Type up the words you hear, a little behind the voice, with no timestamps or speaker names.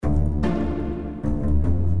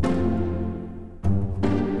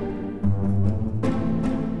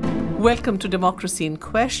Welcome to Democracy in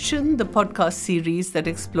Question, the podcast series that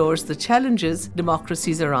explores the challenges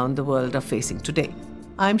democracies around the world are facing today.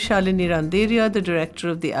 I'm Shalini Randeria, the director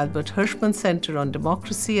of the Albert Hirschman Center on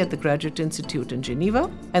Democracy at the Graduate Institute in Geneva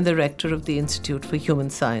and the rector of the Institute for Human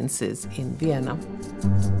Sciences in Vienna.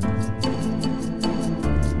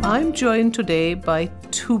 I'm joined today by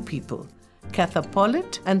two people, Katha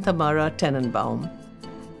Pollitt and Tamara Tenenbaum.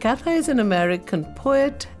 Katha is an American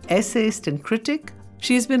poet, essayist, and critic.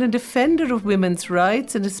 She has been a defender of women's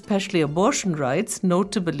rights and especially abortion rights,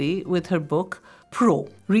 notably with her book, Pro,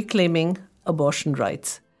 Reclaiming Abortion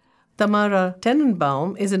Rights. Tamara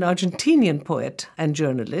Tenenbaum is an Argentinian poet and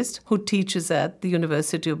journalist who teaches at the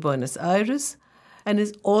University of Buenos Aires and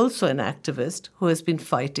is also an activist who has been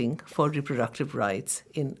fighting for reproductive rights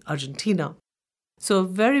in Argentina. So a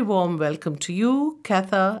very warm welcome to you,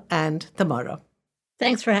 Katha and Tamara.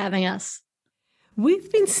 Thanks for having us.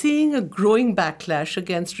 We've been seeing a growing backlash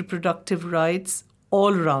against reproductive rights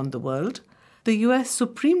all around the world. The US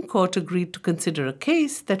Supreme Court agreed to consider a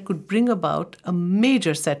case that could bring about a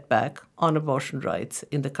major setback on abortion rights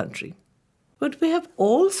in the country. But we have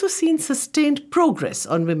also seen sustained progress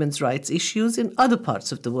on women's rights issues in other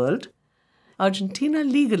parts of the world. Argentina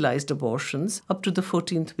legalized abortions up to the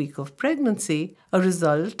 14th week of pregnancy, a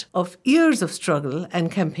result of years of struggle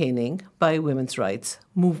and campaigning by women's rights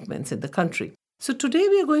movements in the country. So today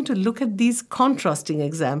we are going to look at these contrasting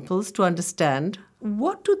examples to understand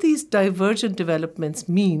what do these divergent developments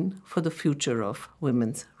mean for the future of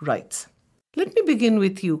women's rights. Let me begin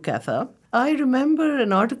with you, Katha. I remember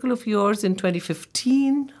an article of yours in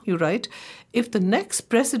 2015. You write, "If the next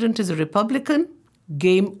president is a Republican,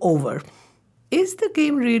 game over." Is the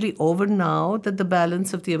game really over now that the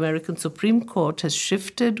balance of the American Supreme Court has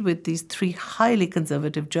shifted with these three highly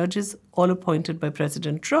conservative judges, all appointed by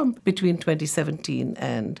President Trump between 2017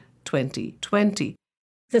 and 2020?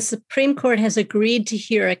 The Supreme Court has agreed to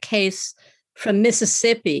hear a case from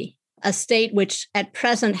Mississippi, a state which at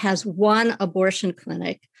present has one abortion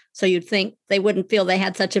clinic. So you'd think they wouldn't feel they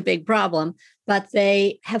had such a big problem, but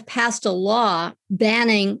they have passed a law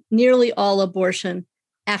banning nearly all abortion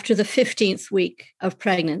after the 15th week of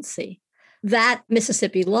pregnancy. That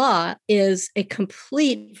Mississippi law is a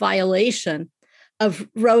complete violation of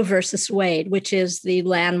Roe versus Wade, which is the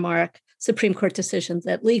landmark Supreme Court decision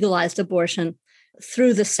that legalized abortion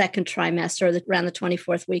through the second trimester, around the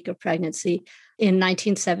 24th week of pregnancy in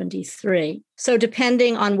 1973. So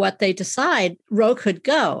depending on what they decide, Roe could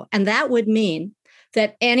go. And that would mean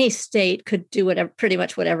that any state could do whatever, pretty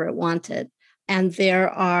much whatever it wanted. And there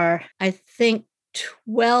are, I think,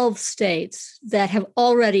 12 states that have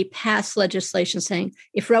already passed legislation saying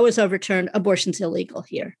if Roe is overturned, abortion's illegal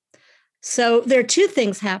here. So there are two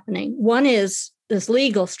things happening. One is this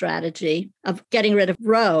legal strategy of getting rid of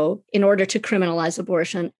Roe in order to criminalize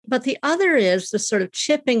abortion. But the other is the sort of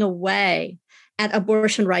chipping away at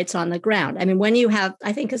abortion rights on the ground. I mean, when you have,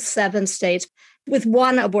 I think it's 7 states with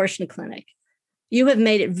one abortion clinic, you have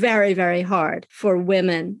made it very, very hard for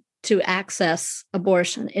women to access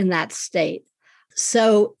abortion in that state.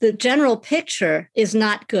 So the general picture is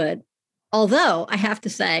not good. Although I have to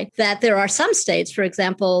say that there are some states, for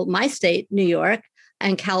example, my state, New York,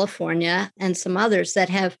 and California, and some others that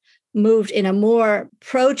have moved in a more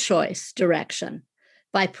pro-choice direction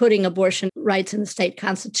by putting abortion rights in the state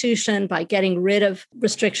constitution, by getting rid of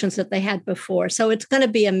restrictions that they had before. So it's going to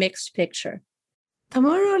be a mixed picture.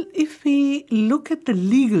 Tamara, if we look at the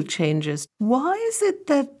legal changes, why is it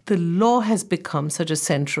that the law has become such a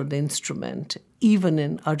central instrument, even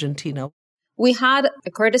in Argentina? We had a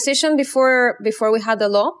court decision before we had the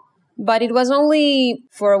law, but it was only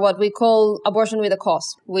for what we call abortion with a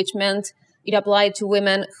cause, which meant it applied to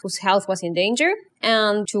women whose health was in danger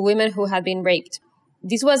and to women who had been raped.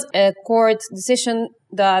 This was a court decision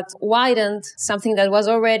that widened something that was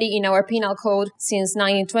already in our penal code since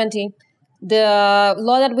 1920. The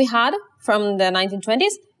law that we had from the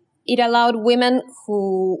 1920s, it allowed women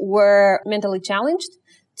who were mentally challenged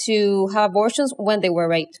to have abortions when they were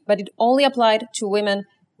raped, but it only applied to women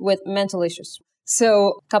with mental issues.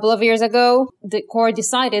 So a couple of years ago, the court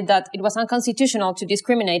decided that it was unconstitutional to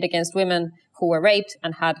discriminate against women who were raped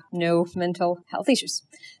and had no mental health issues.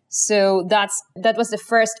 So that was the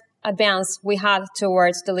first advance we had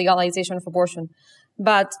towards the legalization of abortion.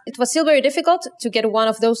 But it was still very difficult to get one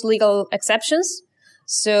of those legal exceptions.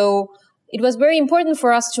 So it was very important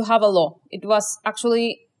for us to have a law. It was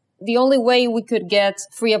actually the only way we could get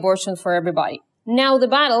free abortion for everybody. Now the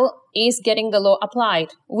battle is getting the law applied.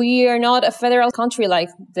 We are not a federal country like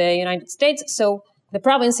the United States, so the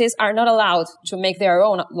provinces are not allowed to make their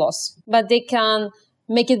own laws, but they can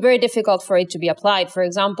make it very difficult for it to be applied. For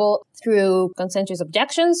example, through consensus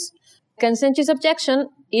objections, Consent objection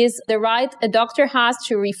is the right a doctor has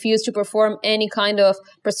to refuse to perform any kind of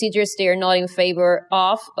procedures they are not in favor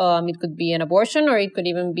of. It could be an abortion, or it could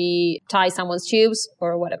even be tie someone's tubes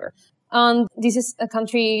or whatever. And this is a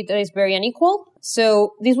country that is very unequal.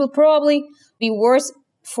 So this will probably be worse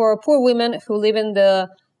for poor women who live in the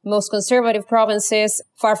most conservative provinces,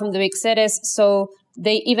 far from the big cities. So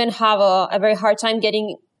they even have a very hard time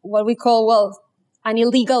getting what we call, an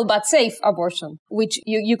illegal but safe abortion, which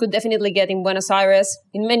you could definitely get in Buenos Aires,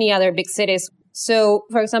 in many other big cities. So,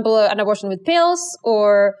 for example, an abortion with pills,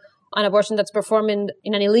 or an abortion that's performed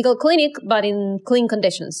in an illegal clinic, but in clean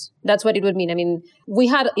conditions. That's what it would mean. I mean, we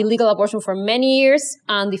had illegal abortion for many years,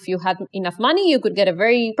 and if you had enough money, you could get a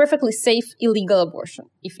very perfectly safe illegal abortion.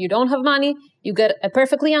 If you don't have money, you get a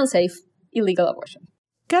perfectly unsafe illegal abortion.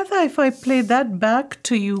 Katha, if I play that back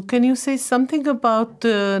to you, can you say something about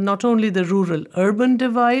not only the rural-urban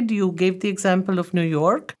divide, you gave the example of New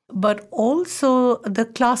York, but also the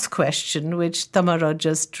class question, which Tamara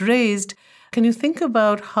just raised. Can you think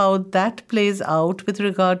about how that plays out with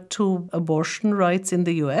regard to abortion rights in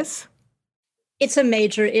the U.S.? It's a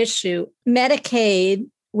major issue. Medicaid,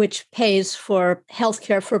 which pays for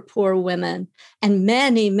healthcare for poor women, and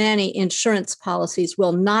many, many insurance policies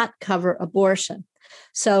will not cover abortion.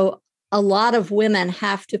 So a lot of women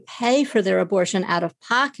have to pay for their abortion out of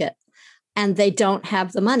pocket, and they don't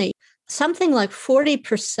have the money. Something like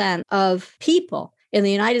 40% of people in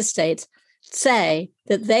the United States say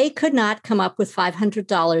that they could not come up with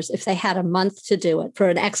 $500 if they had a month to do it for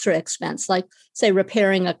an extra expense, like, say,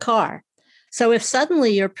 repairing a car. So if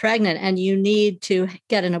suddenly you're pregnant and you need to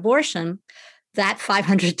get an abortion, that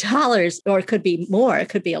 $500, or it could be more, it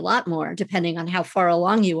could be a lot more, depending on how far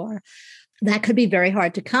along you are, that could be very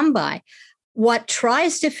hard to come by. What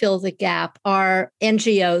tries to fill the gap are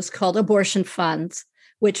NGOs called abortion funds,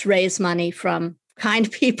 which raise money from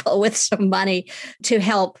kind people with some money to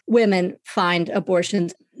help women find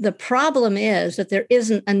abortions. The problem is that there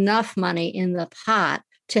isn't enough money in the pot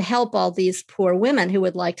to help all these poor women who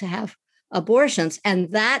would like to have abortions.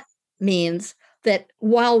 And that means that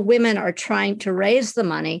while women are trying to raise the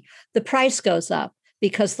money, the price goes up,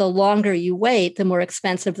 because the longer you wait, the more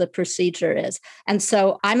expensive the procedure is. And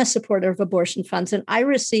so I'm a supporter of abortion funds, and I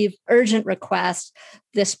receive urgent requests.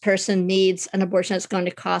 This person needs an abortion that's going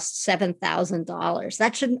to cost $7,000.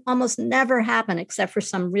 That should almost never happen except for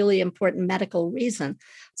some really important medical reason.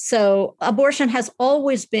 So abortion has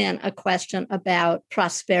always been a question about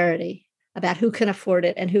prosperity, about who can afford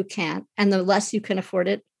it and who can't. And the less you can afford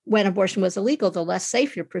it, when abortion was illegal, the less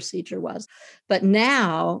safe your procedure was. But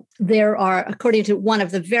now there are, according to one of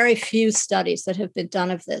the very few studies that have been done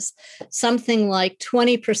of this, something like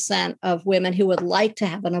 20% of women who would like to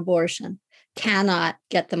have an abortion cannot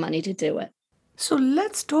get the money to do it. So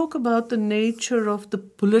let's talk about the nature of the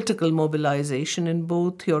political mobilization in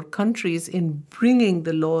both your countries in bringing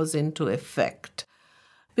the laws into effect.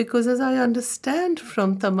 Because as I understand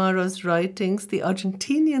from Tamara's writings, the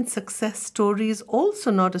Argentinian success story is also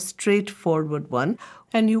not a straightforward one.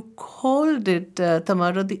 And you called it,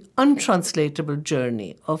 Tamara, the untranslatable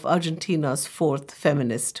journey of Argentina's fourth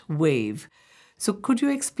feminist wave. So could you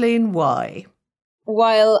explain why?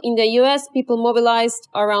 While in the US, people mobilized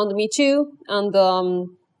around Me Too and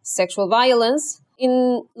sexual violence,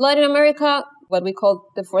 in Latin America, what we call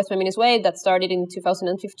the fourth feminist wave that started in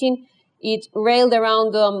 2015, it railed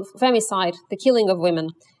around femicide, the killing of women.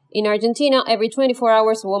 In Argentina, every 24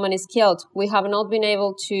 hours, a woman is killed. We have not been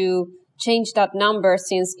able to change that number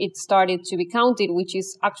since it started to be counted, which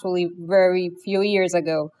is actually very few years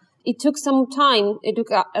ago. It took some time. It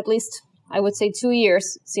took at least, I would say, 2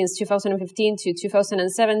 years since 2015 to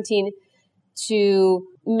 2017 to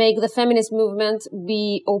make the feminist movement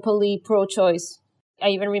be openly pro-choice. I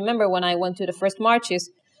even remember when I went to the first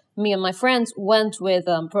marches, me and my friends went with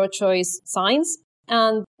pro-choice signs,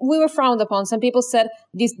 and we were frowned upon. Some people said,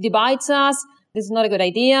 this divides us, this is not a good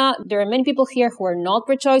idea. There are many people here who are not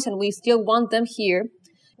pro-choice, and we still want them here.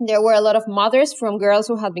 There were a lot of mothers from girls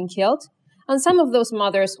who had been killed, and some of those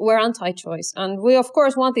mothers were anti-choice, and we, of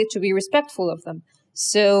course, wanted to be respectful of them.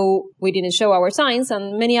 So we didn't show our signs,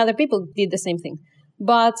 and many other people did the same thing.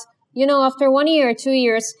 But, after 1 year, 2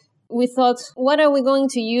 years, we thought, what are we going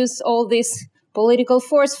to use all this political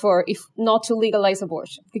force for if not to legalize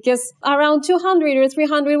abortion? Because around 200 or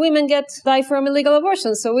 300 women die from illegal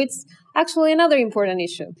abortion. So it's actually another important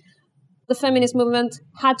issue. The feminist movement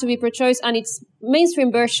had to be pro-choice, and its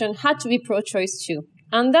mainstream version had to be pro-choice too.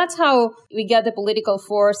 And that's how we get the political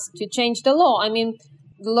force to change the law. I mean,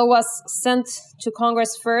 the law was sent to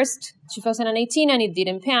Congress first, 2018, and it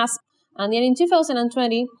didn't pass. And then in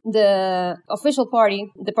 2020, the official party,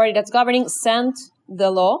 the party that's governing, sent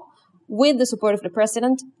the law. with the support of the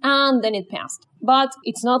president, and then it passed. But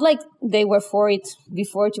it's not like they were for it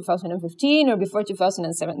before 2015 or before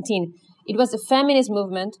 2017. It was the feminist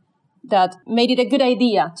movement that made it a good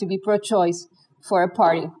idea to be pro-choice for a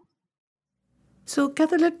party. So,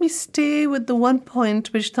 Katha, let me stay with the one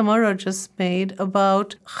point which Tamara just made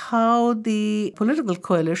about how the political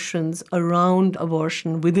coalitions around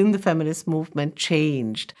abortion within the feminist movement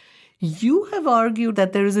changed. You have argued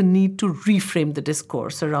that there is a need to reframe the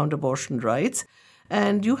discourse around abortion rights,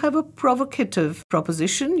 and you have a provocative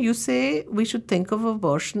proposition. You say we should think of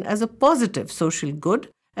abortion as a positive social good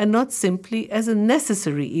and not simply as a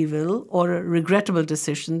necessary evil or a regrettable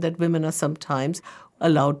decision that women are sometimes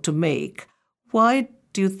allowed to make. Why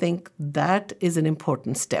do you think that is an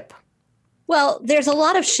important step? Well, there's a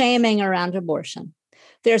lot of shaming around abortion.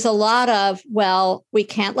 There's a lot of, well, we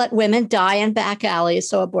can't let women die in back alleys,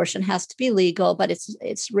 so abortion has to be legal, but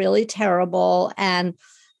it's really terrible. And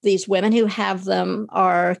these women who have them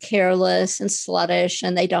are careless and sluttish,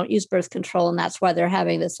 and they don't use birth control, and that's why they're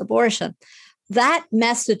having this abortion. That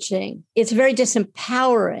messaging is very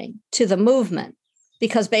disempowering to the movement,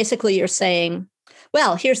 because basically you're saying,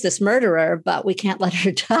 well, here's this murderer, but we can't let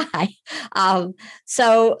her die.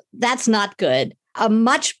 So that's not good. A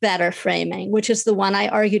much better framing, which is the one I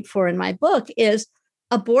argued for in my book, is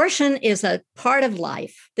abortion is a part of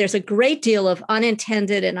life. There's a great deal of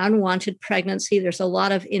unintended and unwanted pregnancy. There's a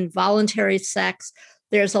lot of involuntary sex.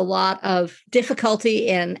 There's a lot of difficulty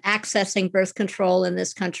in accessing birth control in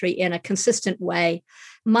this country in a consistent way.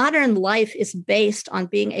 Modern life is based on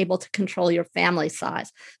being able to control your family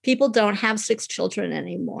size. People don't have 6 children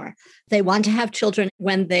anymore. They want to have children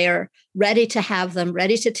when they're ready to have them,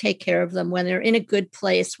 ready to take care of them, when they're in a good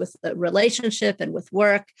place with the relationship and with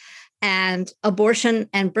work. And abortion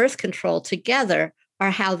and birth control together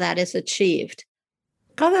are how that is achieved.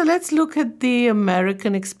 Katha, let's look at the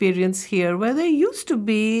American experience here, where there used to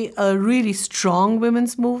be a really strong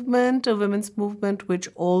women's movement, a women's movement which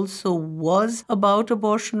also was about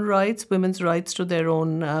abortion rights, women's rights to their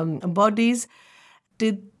own bodies.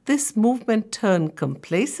 Did this movement turn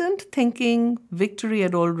complacent, thinking victory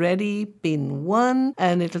had already been won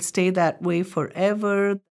and it'll stay that way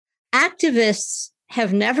forever? Activists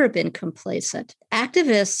have never been complacent.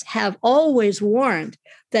 Activists have always warned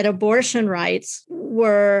that abortion rights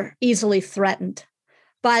were easily threatened.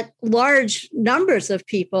 But large numbers of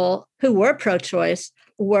people who were pro-choice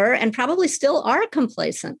were and probably still are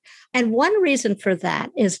complacent. And one reason for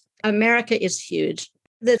that is America is huge.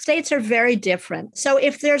 The states are very different. So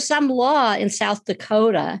if there's some law in South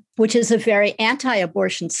Dakota, which is a very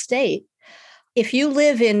anti-abortion state, if you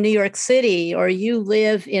live in New York City or you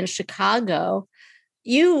live in Chicago,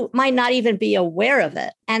 you might not even be aware of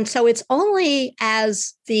it. And so it's only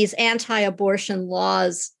as these anti-abortion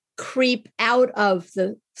laws creep out of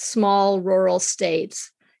the small rural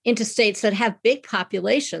states into states that have big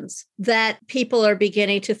populations that people are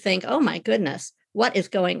beginning to think, oh my goodness, what is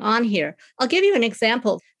going on here? I'll give you an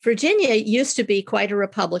example. Virginia used to be quite a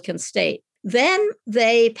Republican state. Then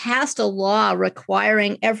they passed a law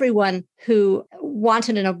requiring everyone who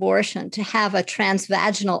wanted an abortion to have a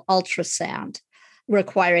transvaginal ultrasound,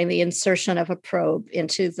 requiring the insertion of a probe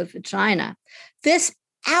into the vagina. This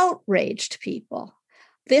outraged people.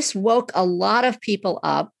 This woke a lot of people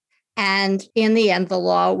up. And in the end, the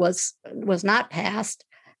law was not passed,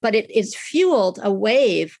 but it's fueled a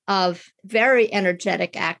wave of very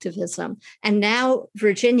energetic activism. And now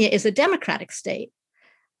Virginia is a Democratic state.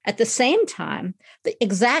 At the same time, the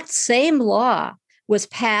exact same law was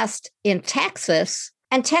passed in Texas,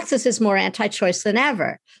 and Texas is more anti-choice than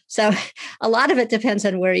ever. So a lot of it depends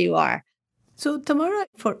on where you are. So, Tamara,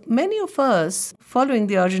 for many of us, following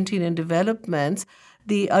the Argentinian developments,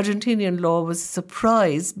 the Argentinian law was a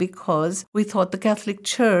surprise because we thought the Catholic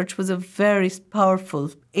Church was a very powerful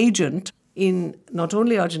agent in not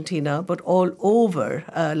only Argentina, but all over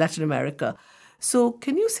Latin America. So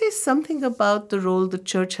can you say something about the role the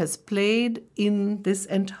church has played in this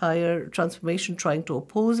entire transformation, trying to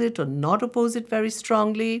oppose it or not oppose it very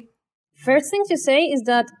strongly? First thing to say is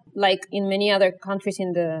that, like in many other countries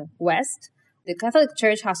in the West, the Catholic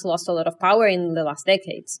Church has lost a lot of power in the last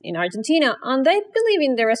decades in Argentina, and I believe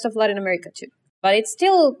in the rest of Latin America too. But it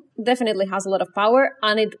still definitely has a lot of power,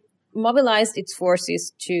 and it mobilized its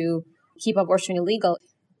forces to keep abortion illegal.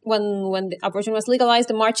 When the abortion was legalized,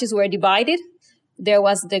 the marches were divided. There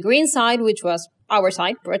was the green side, which was our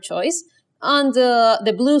side, pro-choice, and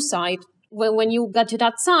the blue side. When you got to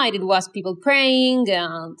that side, it was people praying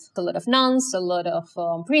and a lot of nuns, a lot of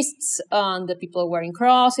priests, and the people wearing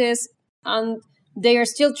crosses. And they are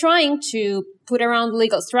still trying to put around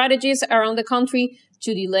legal strategies around the country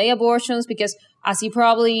to delay abortions, because As you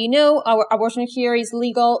probably know, our abortion here is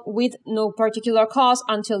legal with no particular cause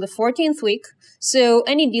until the 14th week. So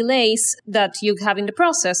any delays that you have in the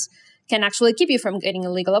process can actually keep you from getting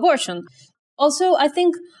a legal abortion. Also, I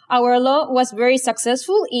think our law was very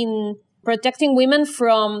successful in protecting women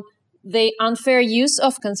from the unfair use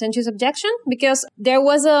of consensuous objection, because there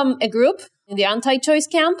was a group in the anti-choice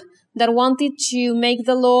camp that wanted to make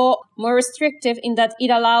the law more restrictive in that it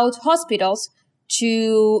allowed hospitals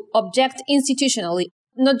to object institutionally,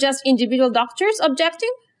 not just individual doctors objecting,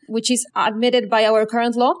 which is admitted by our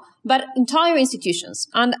current law, but entire institutions.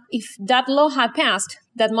 And if that law had passed,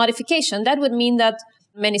 that modification, that would mean that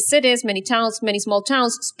many cities, many towns, many small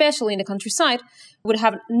towns, especially in the countryside, would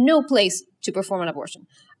have no place to perform an abortion.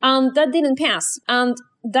 And that didn't pass. And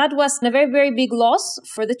that was a very, very big loss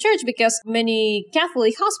for the church, because many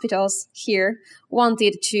Catholic hospitals here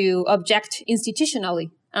wanted to object institutionally,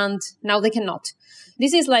 and now they cannot.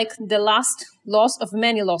 This is like the last loss of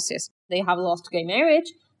many losses. They have lost gay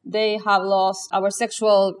marriage. They have lost our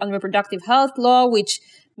sexual and reproductive health law, which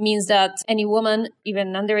means that any woman,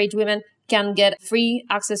 even underage women, can get free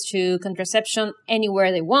access to contraception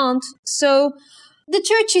anywhere they want. So the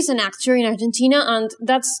church is an actor in Argentina, and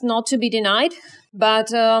that's not to be denied.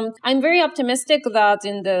 But I'm very optimistic that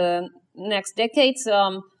in the next decades,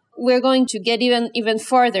 we're going to get even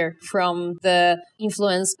further from the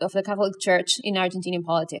influence of the Catholic Church in Argentinian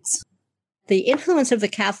politics. The influence of the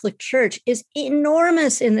Catholic Church is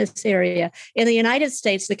enormous in this area. In the United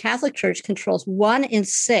States, the Catholic Church controls 1 in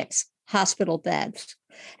 6 hospital beds.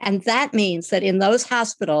 And that means that in those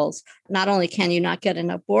hospitals, not only can you not get an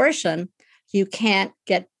abortion, you can't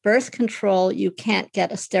get birth control, you can't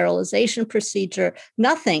get a sterilization procedure,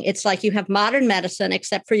 nothing. It's like you have modern medicine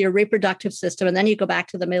except for your reproductive system, and then you go back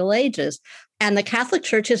to the Middle Ages. And the Catholic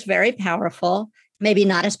Church is very powerful, maybe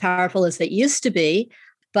not as powerful as it used to be,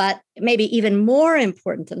 but maybe even more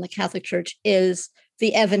important than the Catholic Church is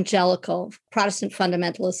the evangelical, Protestant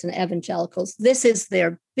fundamentalists and evangelicals. This is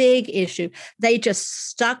their big issue. They just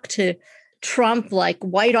stuck to Trump like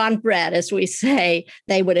white on bread, as we say.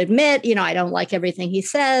 They would admit, I don't like everything he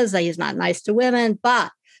says, he's not nice to women,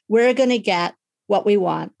 but we're going to get what we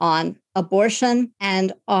want on abortion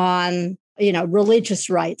and on, religious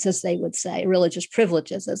rights, as they would say, religious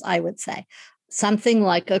privileges, as I would say. Something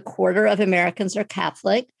like 1/4 of Americans are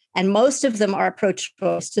Catholic, and most of them are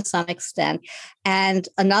pro-choice to some extent. And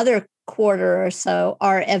another 1/4 or so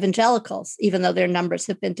are evangelicals, even though their numbers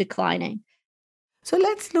have been declining. So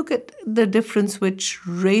let's look at the difference which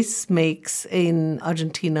race makes in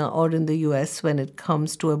Argentina or in the US when it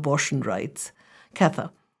comes to abortion rights.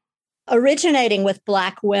 Katha. Originating with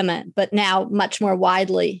Black women, but now much more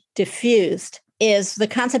widely diffused, is the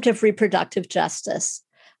concept of reproductive justice.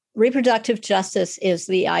 Reproductive justice is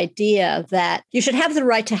the idea that you should have the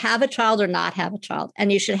right to have a child or not have a child,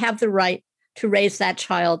 and you should have the right to raise that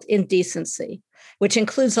child in decency, which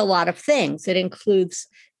includes a lot of things. It includes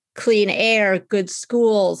clean air, good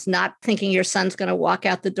schools, not thinking your son's going to walk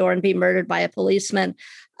out the door and be murdered by a policeman,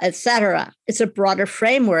 etc. It's a broader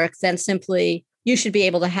framework than simply you should be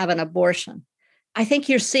able to have an abortion. I think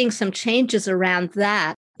you're seeing some changes around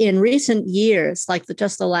that in recent years, like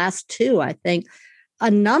just the last 2, I think.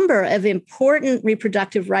 A number of important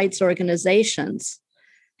reproductive rights organizations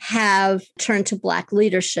have turned to Black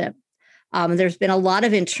leadership. There's been a lot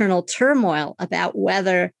of internal turmoil about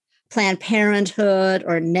whether Planned Parenthood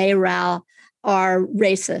or NARAL are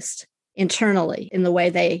racist internally in the way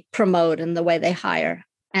they promote and the way they hire.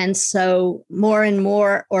 And so more and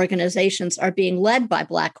more organizations are being led by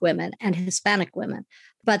Black women and Hispanic women.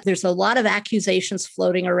 But there's a lot of accusations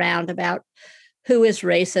floating around about who is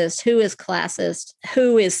racist, who is classist,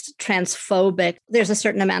 who is transphobic. There's a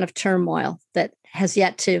certain amount of turmoil that has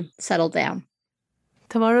yet to settle down.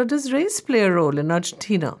 Tamara, does race play a role in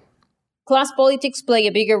Argentina? Class politics play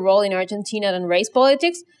a bigger role in Argentina than race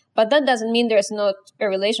politics, but that doesn't mean there's not a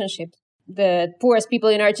relationship. The poorest people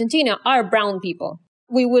in Argentina are brown people.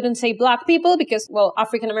 We wouldn't say Black people because,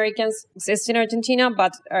 African Americans exist in Argentina,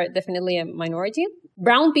 but are definitely a minority.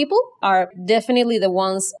 Brown people are definitely the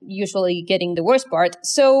ones usually getting the worst part.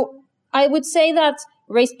 So I would say that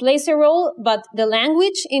race plays a role, but the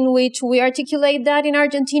language in which we articulate that in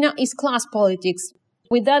Argentina is class politics.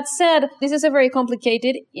 With that said, this is a very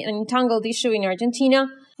complicated and entangled issue in Argentina.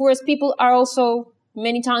 Poorest people are also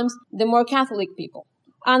many times the more Catholic people.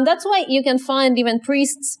 And that's why you can find even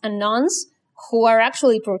priests and nuns who are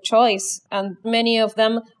actually pro-choice. And many of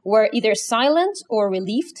them were either silent or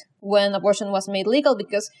relieved when abortion was made legal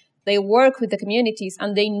because they work with the communities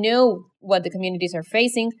and they know what the communities are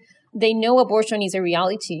facing. They know abortion is a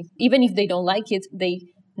reality. Even if they don't like it, they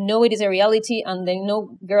know it is a reality, and they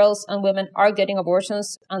know girls and women are getting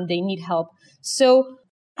abortions and they need help. So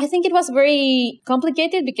I think it was very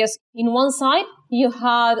complicated because in one side you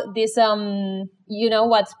had this,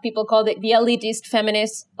 what people call the elitist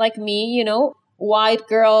feminists like me, white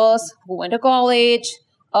girls who went to college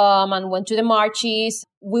and went to the marches.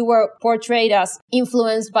 We were portrayed as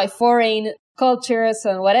influenced by foreign cultures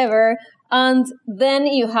and whatever. And then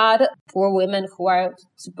you had poor women who are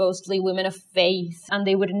supposedly women of faith and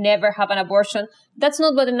they would never have an abortion. That's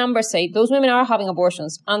not what the numbers say. Those women are having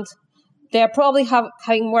abortions and they're probably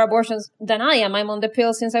having more abortions than I am. I'm on the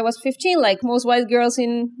pill since I was 15, like most white girls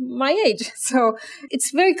in my age. So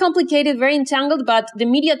it's very complicated, very entangled, but the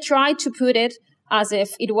media tried to put it as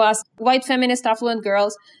if it was white feminist affluent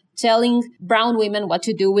girls telling brown women what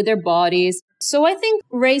to do with their bodies. So I think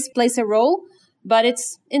race plays a role, but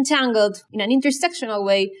it's entangled in an intersectional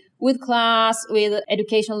way with class, with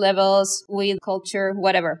education levels, with culture,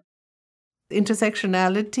 whatever.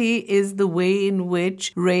 Intersectionality is the way in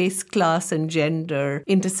which race, class, and gender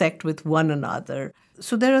intersect with one another.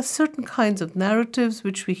 So there are certain kinds of narratives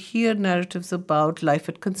which we hear, narratives about life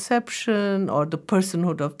at conception or the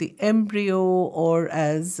personhood of the embryo, or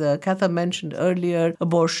as Katha mentioned earlier,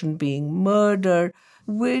 abortion being murder,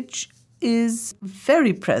 which is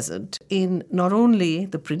very present in not only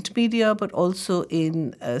the print media but also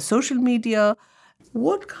in social media.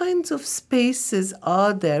 What kinds of spaces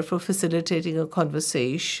are there for facilitating a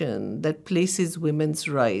conversation that places women's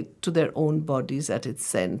right to their own bodies at its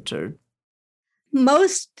center?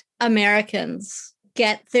 Most Americans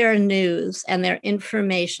get their news and their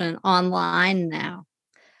information online now.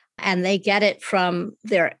 And they get it from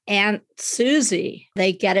their Aunt Susie.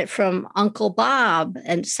 They get it from Uncle Bob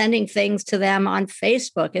and sending things to them on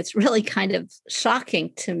Facebook. It's really kind of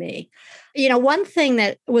shocking to me. One thing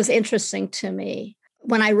that was interesting to me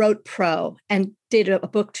when I wrote Pro and did a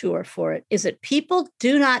book tour for it is that people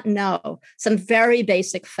do not know some very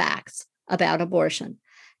basic facts about abortion.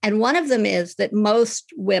 And one of them is that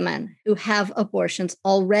most women who have abortions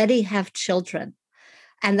already have children.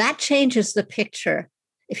 And that changes the picture.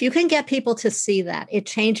 If you can get people to see that, it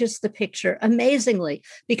changes the picture amazingly,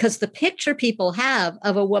 because the picture people have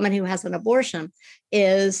of a woman who has an abortion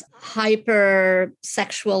is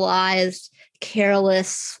hyper-sexualized,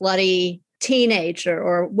 careless, slutty teenager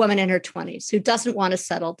or woman in her 20s who doesn't want to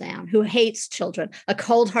settle down, who hates children, a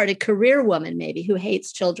cold-hearted career woman maybe who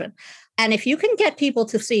hates children. And if you can get people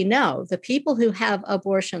to see, no, the people who have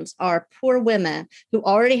abortions are poor women who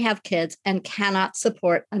already have kids and cannot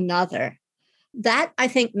support another, that, I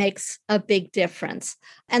think, makes a big difference.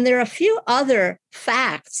 And there are a few other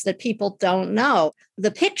facts that people don't know. The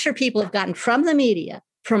picture people have gotten from the media,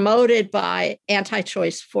 promoted by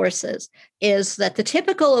anti-choice forces, is that the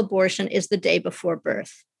typical abortion is the day before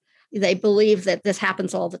birth. They believe that this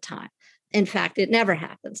happens all the time. In fact, it never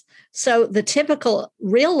happens. So the typical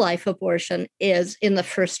real-life abortion is in the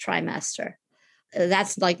first trimester.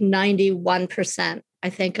 That's like 91%, I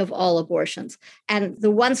think, of all abortions. And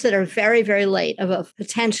the ones that are very, very late of a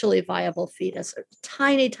potentially viable fetus are a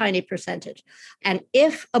tiny, tiny percentage. And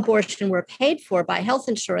if abortion were paid for by health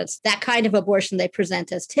insurance, that kind of abortion they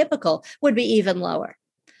present as typical would be even lower.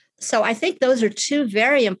 So I think those are two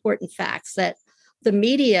very important facts that the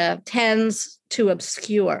media tends to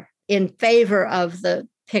obscure in favor of the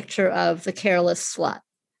picture of the careless slut.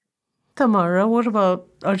 Tamara, what about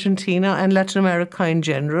Argentina and Latin America in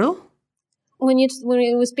general? When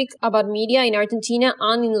we speak about media in Argentina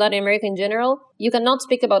and in Latin America in general, you cannot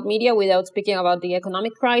speak about media without speaking about the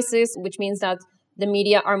economic crisis, which means that the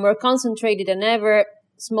media are more concentrated than ever.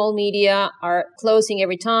 Small media are closing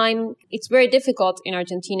every time. It's very difficult in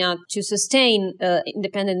Argentina to sustain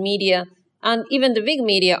independent media. And even the big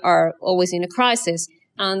media are always in a crisis.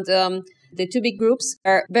 And the two big groups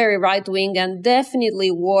are very right-wing and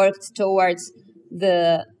definitely worked towards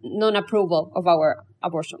the non-approval of our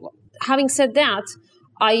abortion law. Having said that,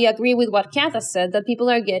 I agree with what Katha said, that people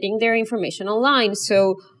are getting their information online.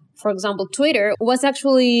 So, for example, Twitter was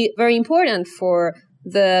actually very important for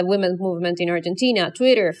the women's movement in Argentina.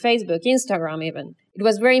 Twitter, Facebook, Instagram even. It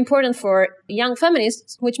was very important for young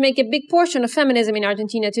feminists, which make a big portion of feminism in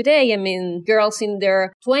Argentina today. I mean, girls in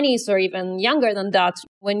their 20s or even younger than that.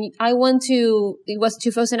 When I went to, it was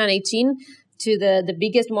 2018, to the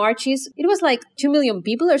biggest marches, it was like 2 million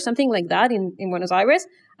people or something like that in Buenos Aires.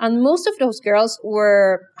 And most of those girls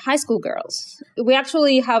were high school girls. We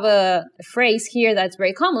actually have a phrase here that's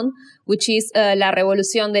very common, which is la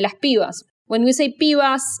revolución de las pibas. When we say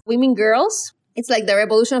pibas, we mean girls. It's like the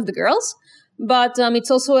revolution of the girls. but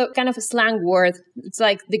it's also a kind of a slang word. It's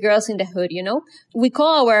like the girls in the hood, We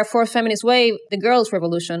call our fourth feminist wave the girls'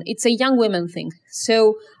 revolution. It's a young women thing.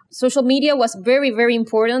 So social media was very, very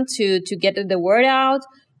important to get the word out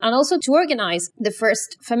and also to organize. The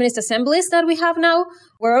first feminist assemblies that we have now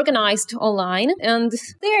were organized online. And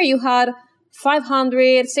there you had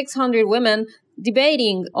 500, 600 women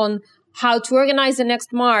debating on how to organize the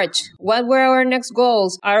next march. What were our next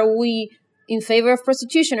goals? Are we in favor of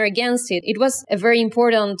prostitution or against it? It was a very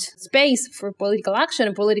important space for political action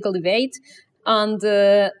and political debate. And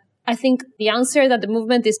I think the answer that the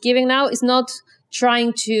movement is giving now is not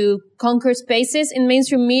trying to conquer spaces in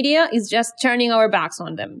mainstream media, it's just turning our backs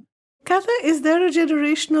on them. Katha, is there a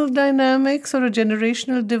generational dynamics or a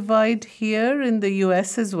generational divide here in the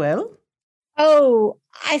US as well? Oh,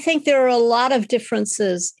 I think there are a lot of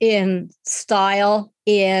differences in style,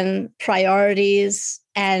 in priorities,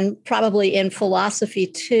 and probably in philosophy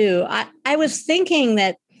too. I was thinking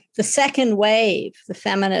that the second wave, the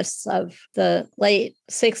feminists of the late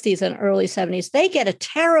 60s and early 70s, they get a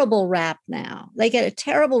terrible rap now. They get a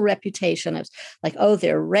terrible reputation as like, oh,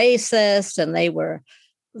 they're racist and they were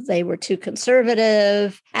too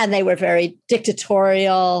conservative and they were very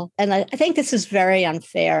dictatorial. And I think this is very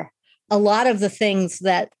unfair. A lot of the things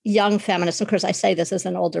that young feminists, of course, I say this as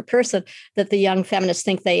an older person, that the young feminists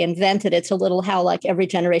think they invented. It's a little how like every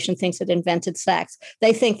generation thinks it invented sex.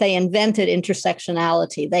 They think they invented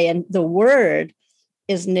intersectionality. The word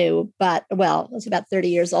is new, but well, it's about 30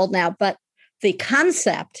 years old now, but the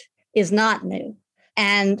concept is not new.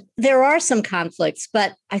 And there are some conflicts,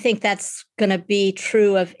 but I think that's going to be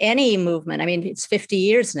true of any movement. I mean, it's 50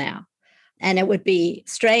 years now, and it would be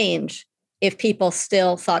strange if people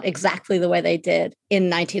still thought exactly the way they did in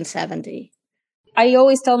 1970. I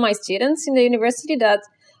always tell my students in the university that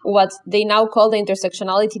what they now call the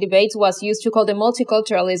intersectionality debate was used to call the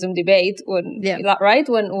multiculturalism debate when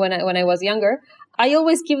I was younger. I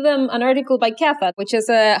always give them an article by Katha, which is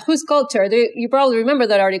Whose Culture? You probably remember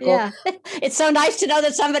that article. Yeah, it's so nice to know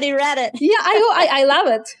that somebody read it. Yeah, I love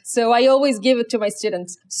it. So I always give it to my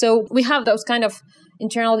students. So we have those kind of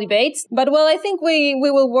internal debates. But, well, I think we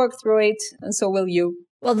will work through it, and so will you.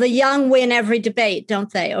 Well, the young win every debate,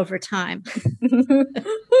 don't they, over time?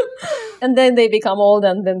 And then they become old,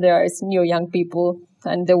 and then there is new young people,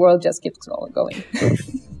 and the world just keeps going.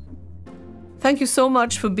 Thank you so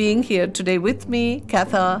much for being here today with me,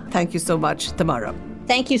 Katha. Thank you so much, Tamara.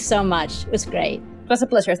 Thank you so much. It was great. It was a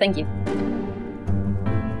pleasure. Thank you.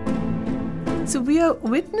 So we are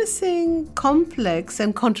witnessing complex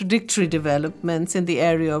and contradictory developments in the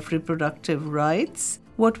area of reproductive rights.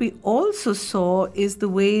 What we also saw is the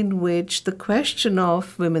way in which the question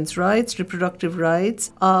of women's rights, reproductive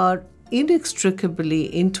rights, are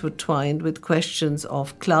inextricably intertwined with questions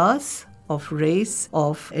of class, of race,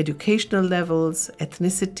 of educational levels,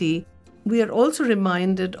 ethnicity. We are also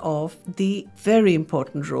reminded of the very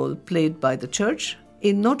important role played by the Church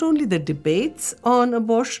in not only the debates on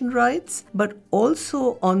abortion rights, but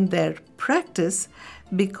also on their practice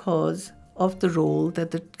because of the role that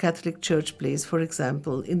the Catholic Church plays, for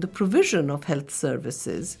example, in the provision of health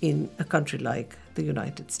services in a country like the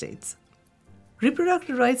United States.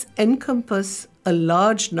 Reproductive rights encompass a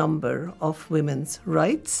large number of women's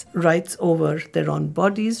rights over their own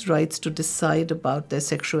bodies, rights to decide about their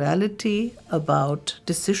sexuality, about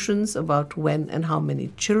decisions about when and how many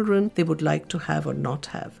children they would like to have or not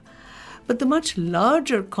have. But the much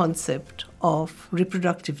larger concept of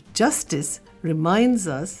reproductive justice reminds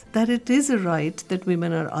us that it is a right that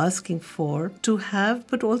women are asking for to have,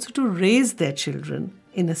 but also to raise their children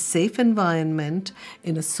in a safe environment,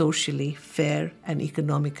 in a socially fair and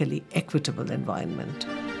economically equitable environment.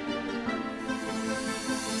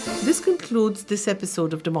 This concludes this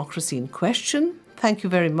episode of Democracy in Question. Thank you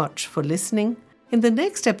very much for listening. In the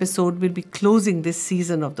next episode, we'll be closing this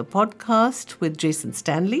season of the podcast with Jason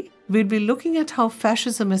Stanley. We'll be looking at how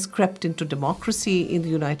fascism has crept into democracy in the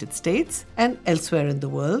United States and elsewhere in the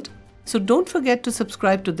world. So don't forget to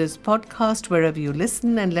subscribe to this podcast wherever you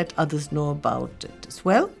listen and let others know about it as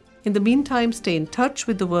well. In the meantime, stay in touch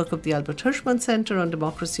with the work of the Albert Hirschman Center on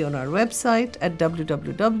Democracy on our website at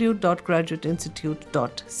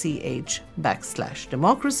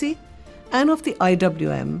www.graduateinstitute.ch/democracy and of the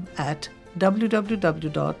IWM at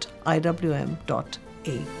www.iwm.at.